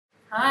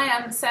Hi,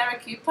 I'm Sarah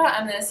Cooper.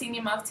 I'm the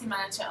Senior Marketing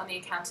Manager on the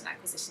Account and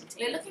Acquisition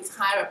team. We're looking to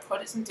hire a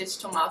Product and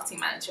Digital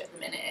Marketing Manager at the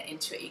minute at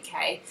Intuit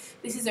UK.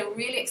 This is a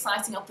really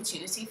exciting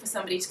opportunity for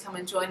somebody to come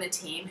and join the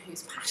team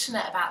who's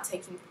passionate about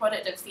taking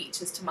product and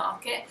features to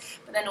market,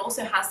 but then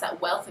also has that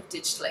wealth of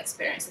digital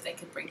experience that they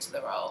can bring to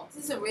the role.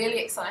 This is a really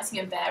exciting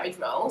and varied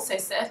role, so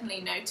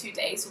certainly no 2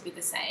 days will be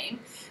the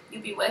same.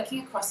 You'll be working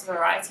across a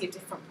variety of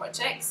different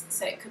projects,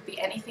 so it could be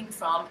anything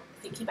from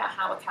thinking about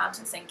how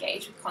accountants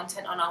engage with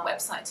content on our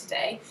website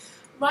today,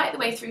 right the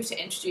way through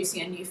to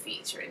introducing a new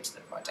feature into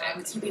the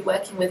product. You'll be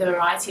working with a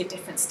variety of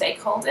different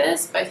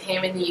stakeholders, both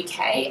here in the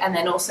UK and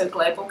then also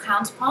global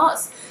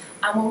counterparts,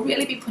 and we'll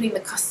really be putting the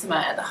customer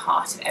at the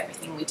heart of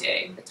everything we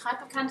do. The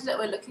type of candidate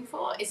we're looking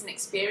for is an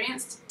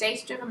experienced,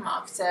 data-driven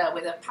marketer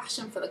with a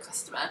passion for the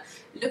customer,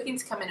 looking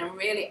to come in and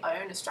really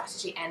own a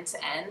strategy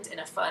end-to-end in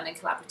a fun and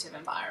collaborative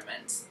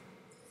environment.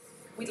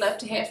 We'd love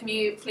to hear from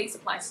you. Please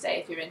apply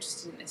today if you're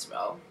interested in this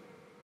role.